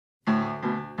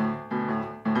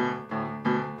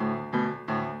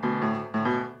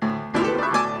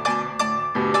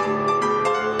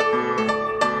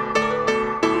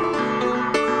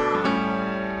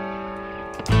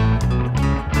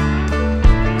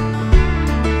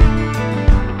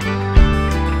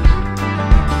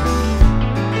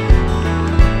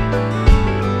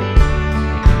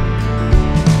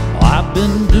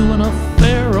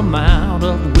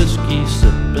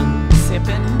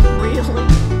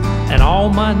all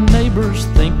my neighbors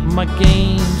think my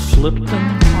game slipped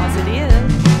them. 'Cause it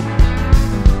is.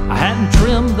 I hadn't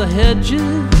trimmed the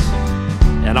hedges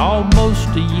in almost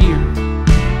a year,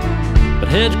 but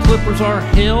hedge clippers are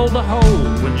hell to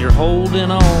hold when you're holding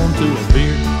on to a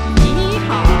beer.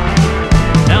 Yeehaw.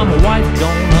 Now my wife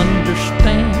don't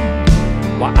understand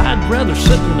why I'd rather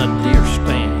sit in a deer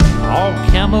stand, all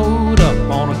camoed up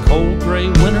on a cold gray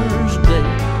winter's day.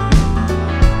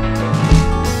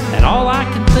 And all I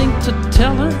can think to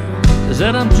tell her is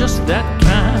that I'm just that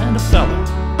kind of fella.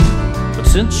 But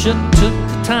since she took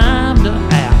the time to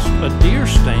ask, a deer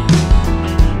stand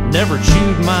never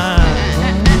chewed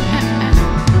mine.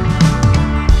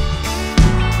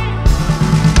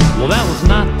 Well, that was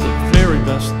not the very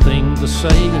best thing to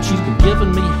say, and she's been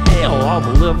giving me hell all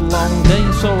the livelong day.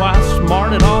 So I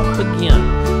smarted off again.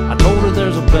 I told her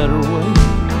there's a better way.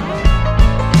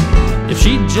 If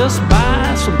she'd just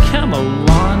buy some camo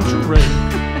lingerie.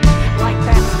 Like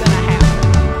that's gonna happen.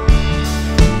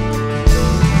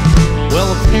 Well,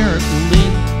 apparently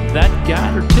that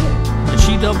got her ticked, and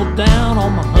she doubled down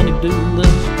on my honey-do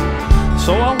list.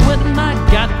 So I went and I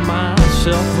got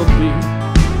myself a beer.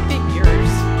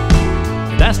 Figures.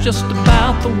 That's just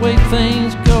about the way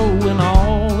things go when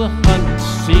all the hunting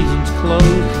season's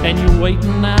closed and you're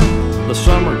waiting out the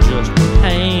summer just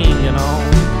hanging on.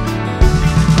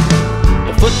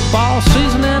 The football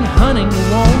season and hunting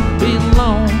won't be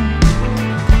long.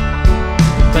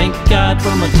 Thank God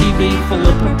for my TV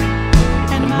flipper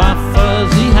and my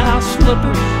fuzzy house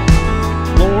slippers.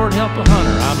 Lord help a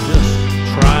hunter, I'm just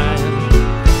trying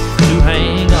to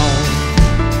hang on.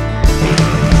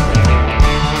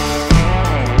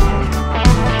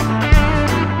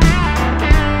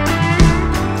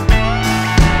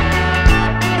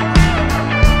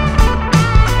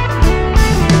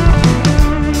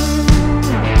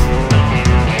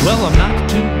 Well, I'm not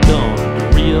too dumb to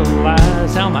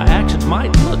realize how my actions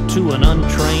might look to an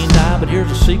untrained eye, but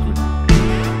here's a secret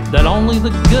that only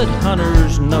the good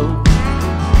hunters know.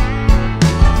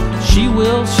 She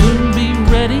will soon be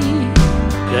ready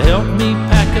to help me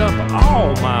pack up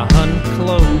all my hunting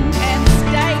clothes. And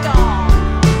stay gone.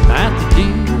 At the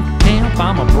deer camp,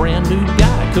 I'm a brand new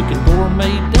guy, cooking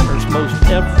gourmet dinners most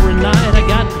every night. I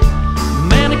got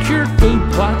manicured food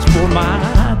plots for my